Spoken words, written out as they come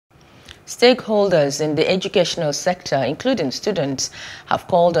Stakeholders in the educational sector, including students, have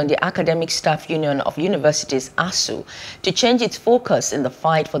called on the Academic Staff Union of Universities, A.S.U.U, to change its focus in the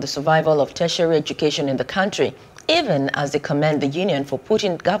fight for the survival of tertiary education in the country, even as they commend the union for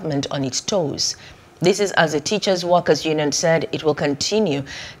putting government on its toes. This is as the Teachers Workers Union said it will continue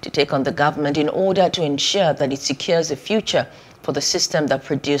to take on the government in order to ensure that it secures a future for the system that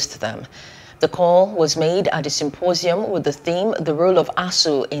produced them. The call was made at a symposium with the theme, The Role of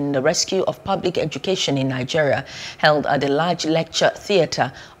A.S.U.U in the Rescue of Public Education in Nigeria, held at the large lecture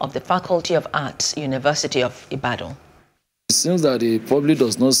theatre of the Faculty of Arts, University of Ibadan. It seems that the public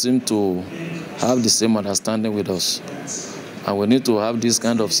does not seem to have the same understanding with us. And we need to have this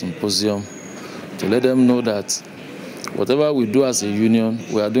kind of symposium to let them know that whatever we do as a union,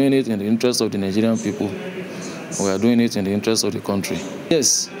 we are doing it in the interest of the Nigerian people. We are doing it in the interest of the country.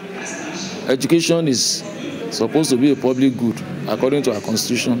 Yes. Education is supposed to be a public good according to our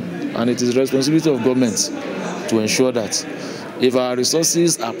constitution, and it is the responsibility of government to ensure that if our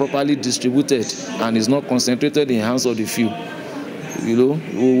resources are properly distributed and is not concentrated in the hands of the few, we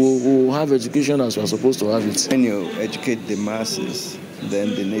will have education as we are supposed to have it. When you educate the masses,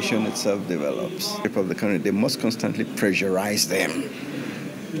 then the nation itself develops. People of the country, they must constantly pressurize them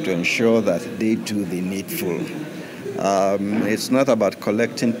to ensure that they do the needful. It's not about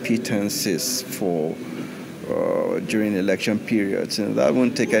collecting pittances for during election periods, and that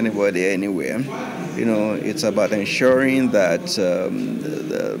won't take anybody anywhere. It's about ensuring that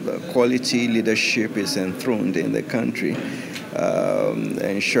the quality leadership is enthroned in the country,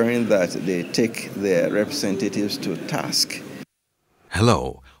 ensuring that they take their representatives to task.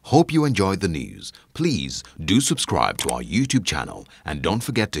 Hello, hope you enjoyed the news. Please do subscribe to our YouTube channel and don't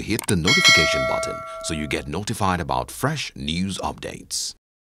forget to hit the notification button so you get notified about fresh news updates.